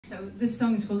So this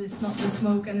song is called "It's Not the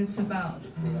Smoke," and it's about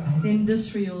the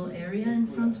industrial area in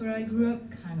France where I grew up,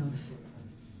 kind of,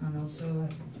 and also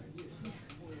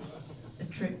a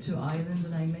trip to Ireland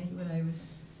that I made when I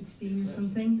was 16 or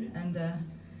something, and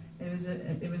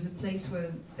it was a place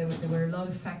where there were a lot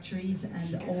of factories,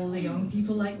 and all the young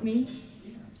people like me,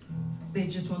 they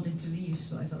just wanted to leave.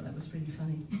 So I thought that was pretty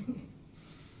funny,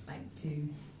 like to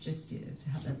just to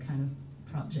have that kind of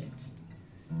project.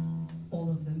 All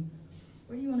of them.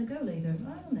 Where do you want to go later?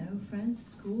 I don't know. France,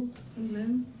 it's cool.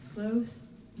 England, it's close.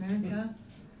 America,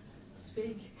 it's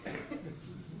big.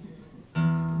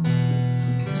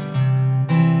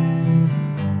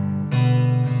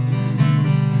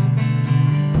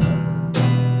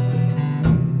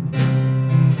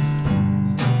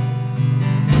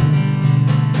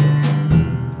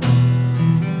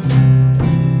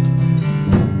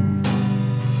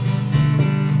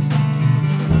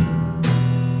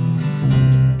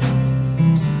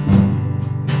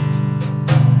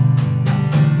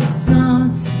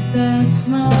 The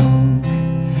smoke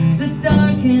that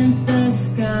darkens the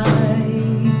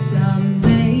sky, some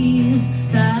days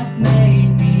that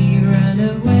made me run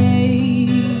away.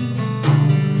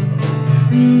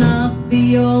 Not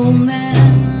the old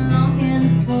man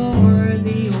longing for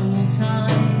the old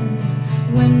times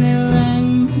when their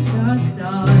lungs got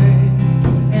dark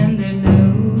and their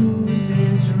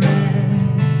noses red.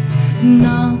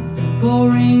 Not the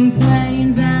boring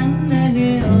plains and the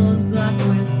hills black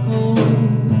with cold,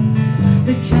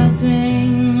 the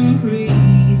cutting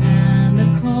breeze and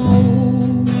the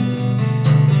cold.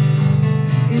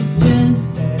 It's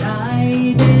just that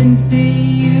I didn't see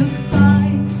you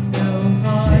fight so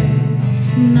hard,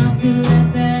 not to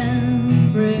let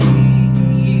them bring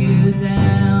you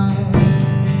down.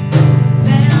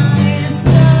 Then I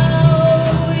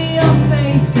saw your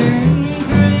face turn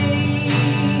gray.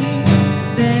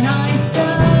 Then I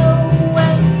saw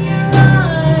when your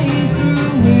eyes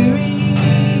grew weary.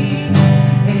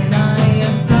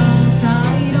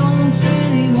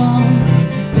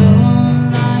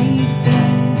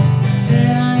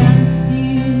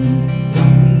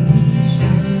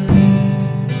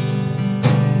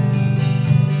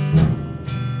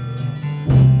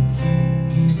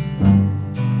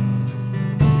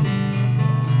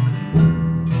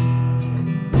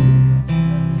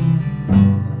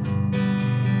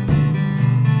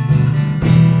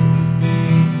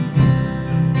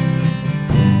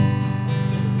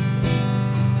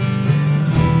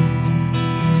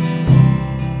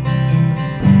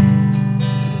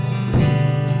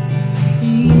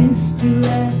 To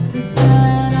let the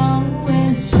sun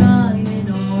always shine in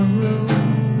our room.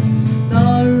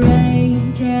 The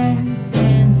rain kept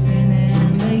dancing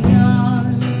in the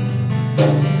yard.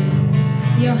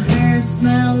 Your hair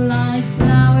smelled like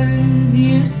flowers.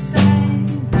 You'd say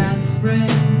that spring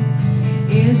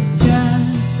is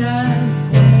just a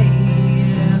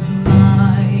state of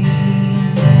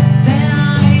mind. Then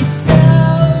I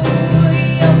saw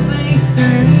your face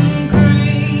turn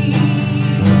gray,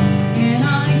 and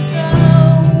I saw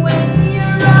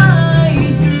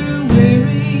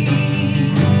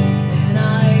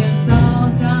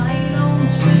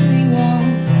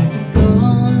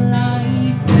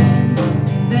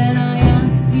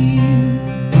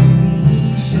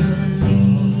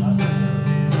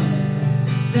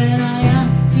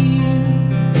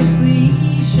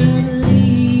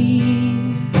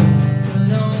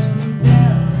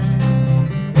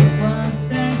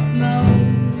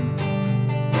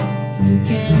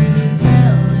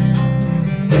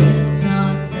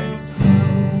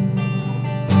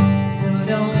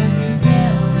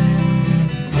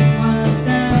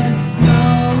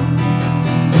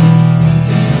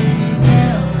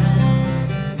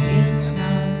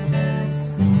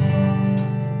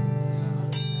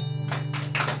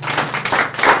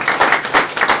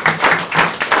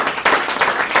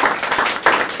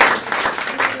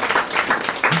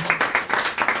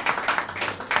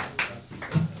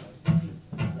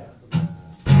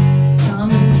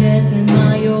in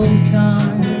my old car,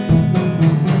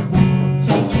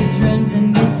 take your drums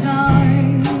and guitar.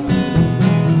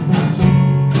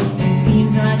 It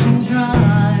seems I can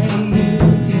drive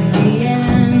to the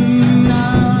end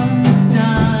of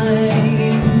time.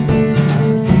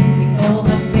 We all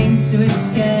have things to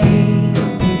escape.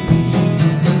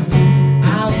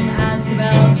 I won't ask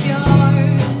about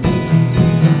yours,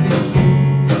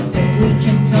 but we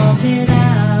can talk it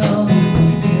out.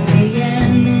 Till the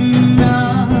end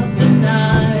of the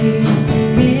night.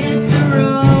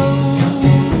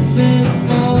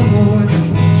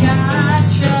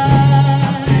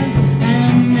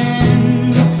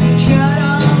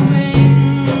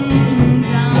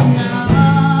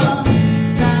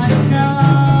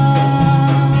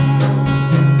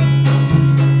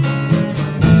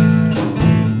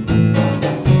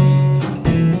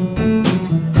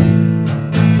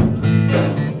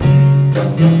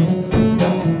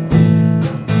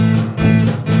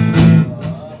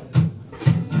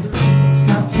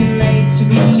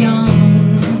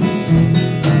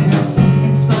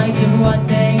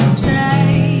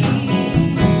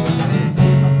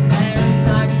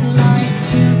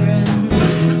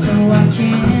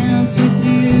 chance with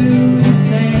you and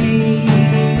say,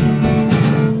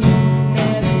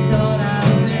 never thought I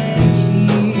would let you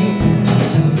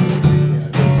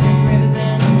between rivers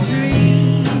and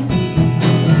trees,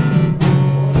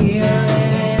 still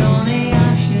living on the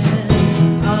ashes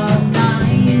of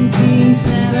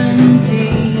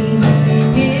 1917.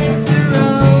 Hit the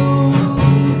road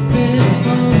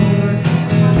before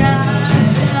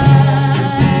catch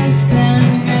us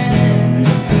and then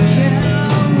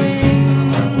chill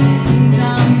wings.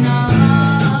 I'm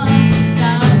not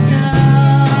that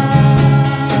tough.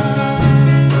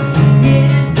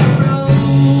 Hit the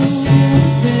road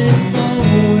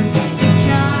before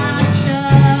catch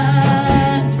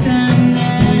us and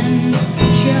then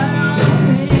chill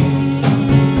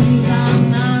wings. I'm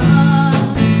not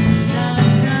that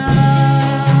tough.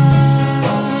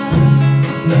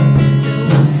 So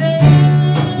we'll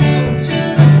sail to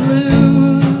the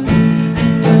blue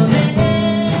and we'll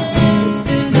dance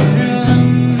to the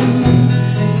drums.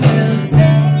 We'll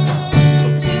sing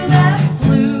to that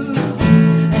flute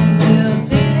and we'll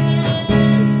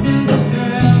dance to the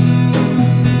drums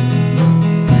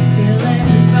till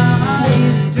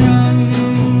everybody's drunk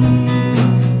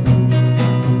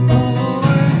or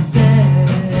dead.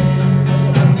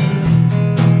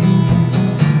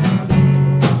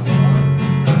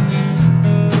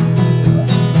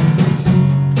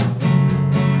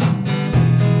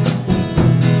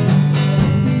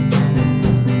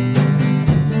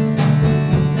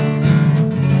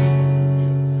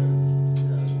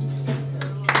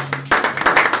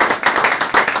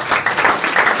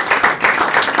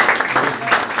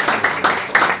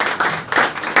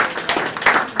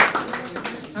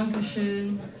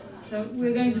 Dankeschön. So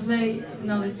we're going to play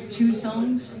another 2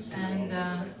 songs, and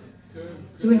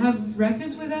so we have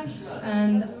records with us,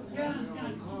 and yeah,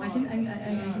 I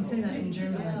can say that in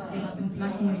German. They have been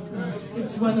placken mit uns.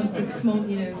 It's one of the small,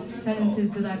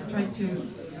 sentences that I've tried to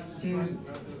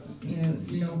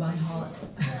know by heart.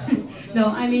 No,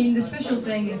 I mean the special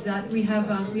thing is that we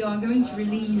are going to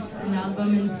release an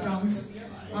album in France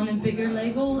on a bigger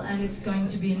label, and it's going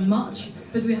to be in March.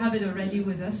 But we have it already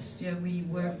with us. Yeah, we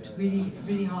worked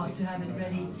really hard to have it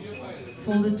ready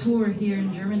for the tour here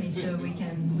in Germany, so we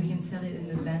can sell it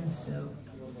in advance. So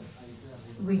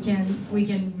we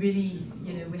can really,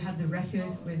 we have the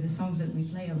record with the songs that we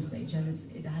play on stage, and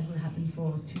it hasn't happened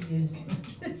for 2 years.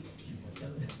 So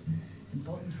it's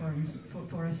important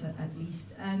for us at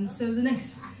least. And so the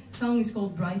next song is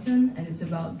called Brighton, and it's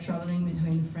about traveling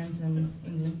between France and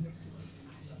England.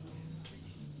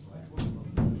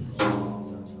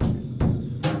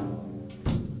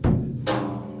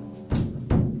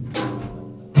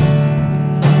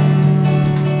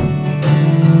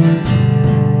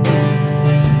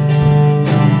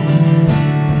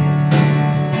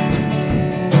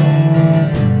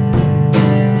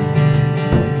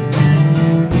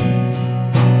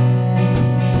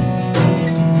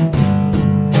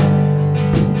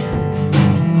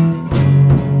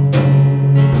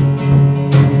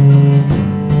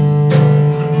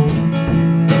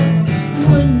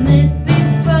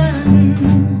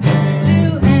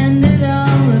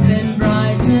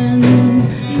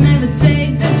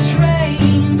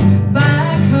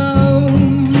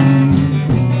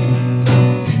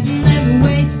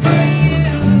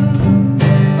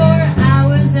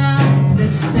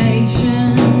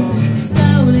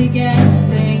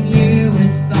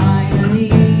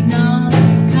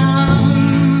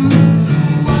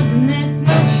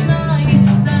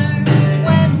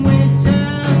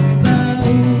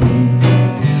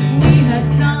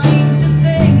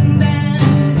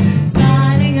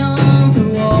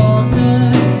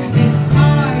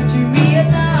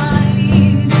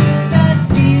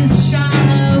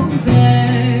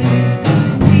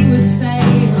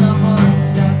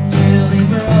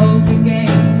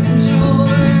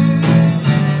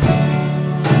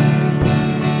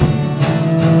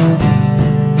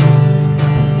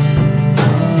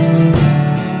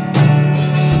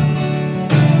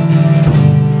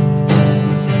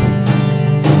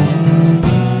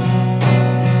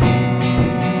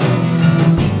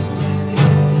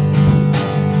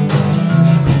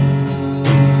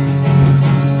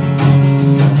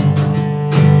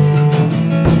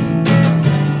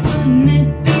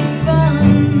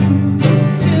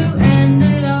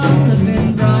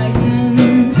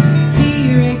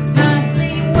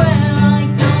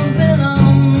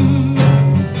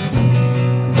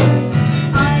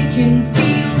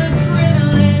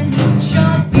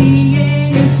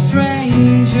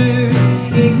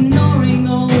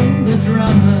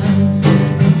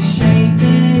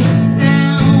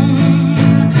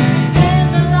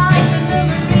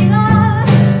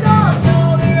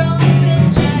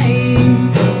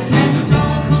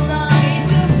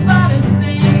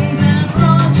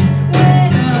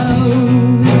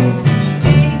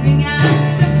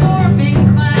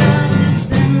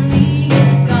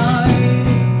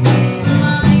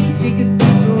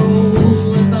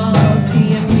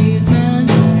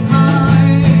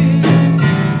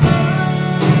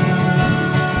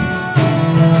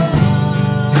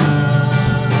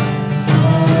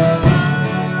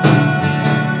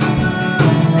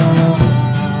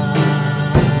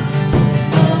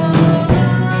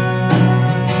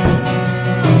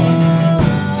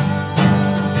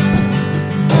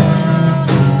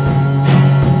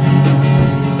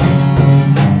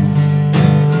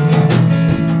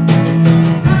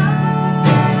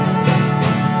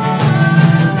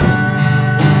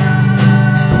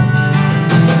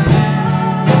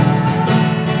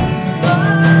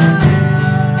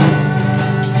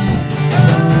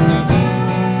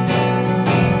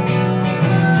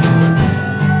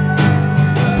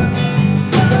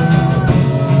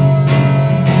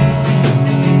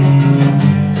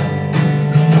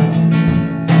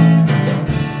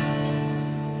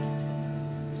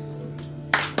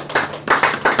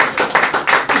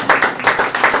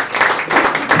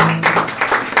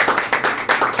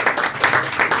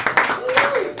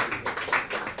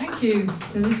 Thank you.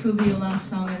 So this will be your last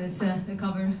song, and it's a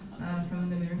cover from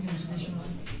an American traditional.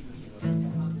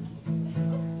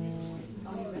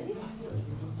 Are you ready?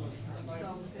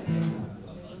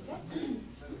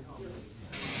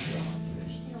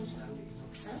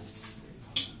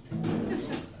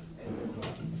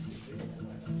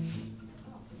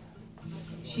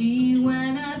 She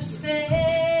went upstairs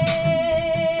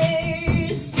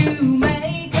to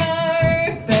make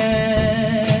her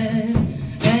bed,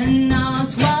 and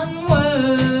not one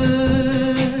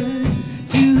word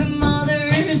to her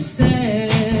mother said.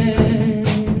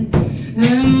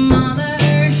 Her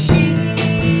mother, she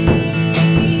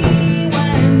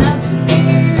went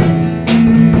upstairs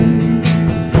too,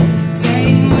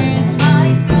 saying, "Where's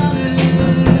my daughter?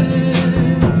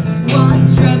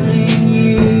 What's troubling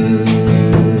you?"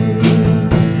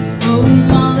 Oh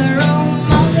mother,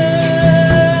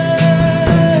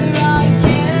 I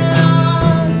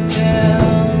cannot tell.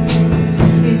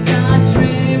 Is that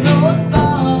railroad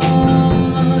boy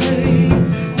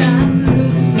that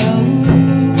looks so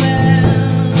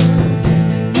well?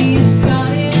 He's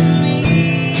got in me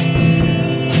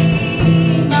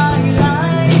my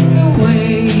life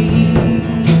away,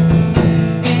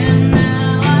 and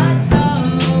now at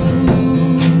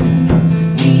home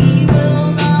he will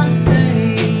not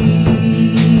stay.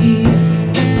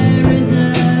 There is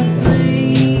a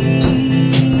place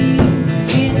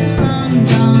in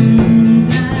London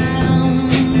town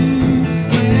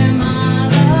where my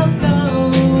love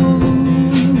goes,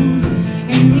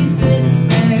 and he sits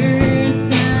there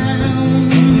down.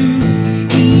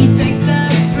 He takes a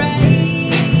strange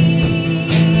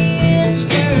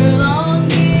girl on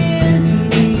his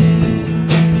knee,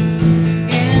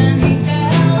 and he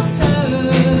tells her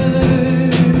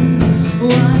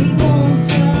what he won't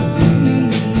tell me.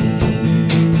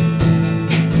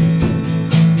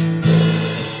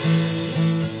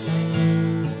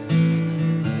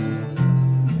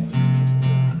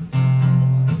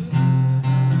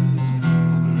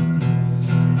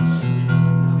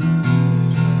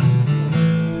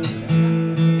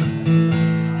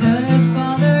 Her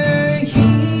father, he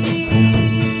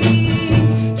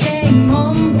came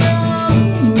home from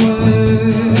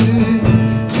work,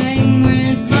 saying,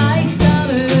 "Where's my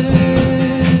daughter?"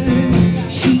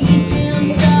 She soon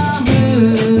saw her.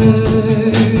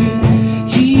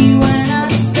 He went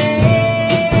upstairs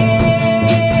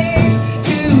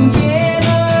to get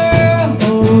her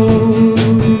home,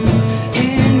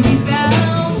 and he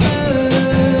found her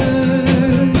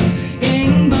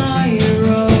in by a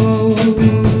road.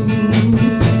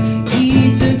 He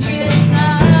took his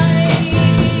knife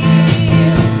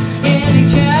and he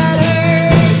cut her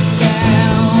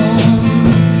down,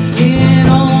 and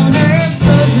on her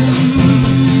bosom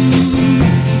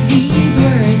these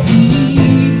words he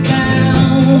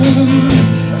found: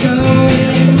 "Go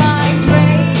in my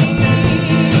grave,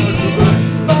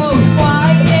 both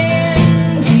white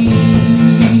and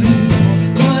deep.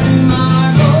 What a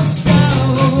marble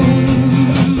stone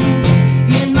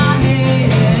in my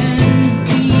head and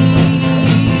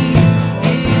feet,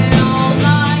 and all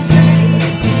my grave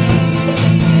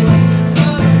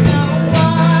put a snow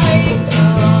white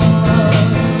dove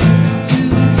to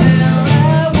tell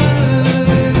a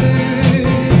word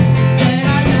that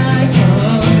I like of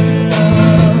love."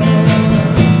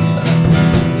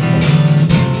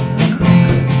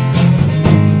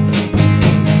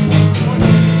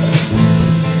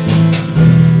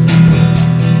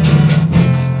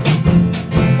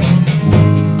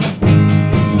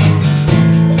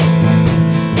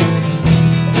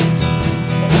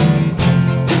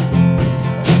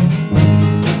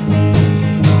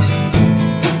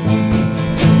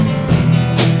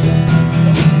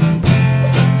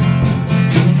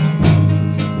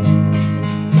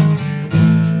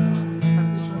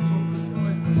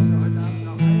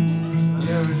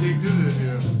 Ja, we ik doe het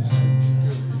weer.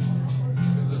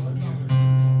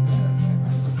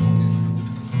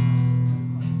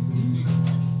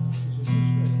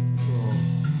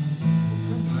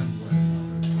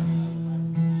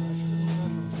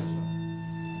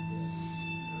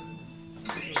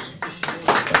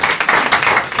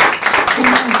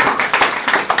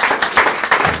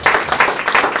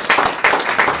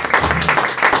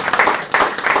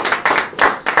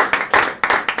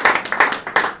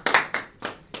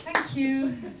 Thank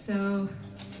you. So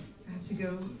I have to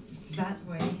go that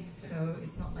way, so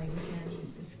it's not like we can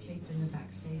escape in the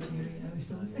backstage area or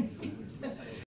something.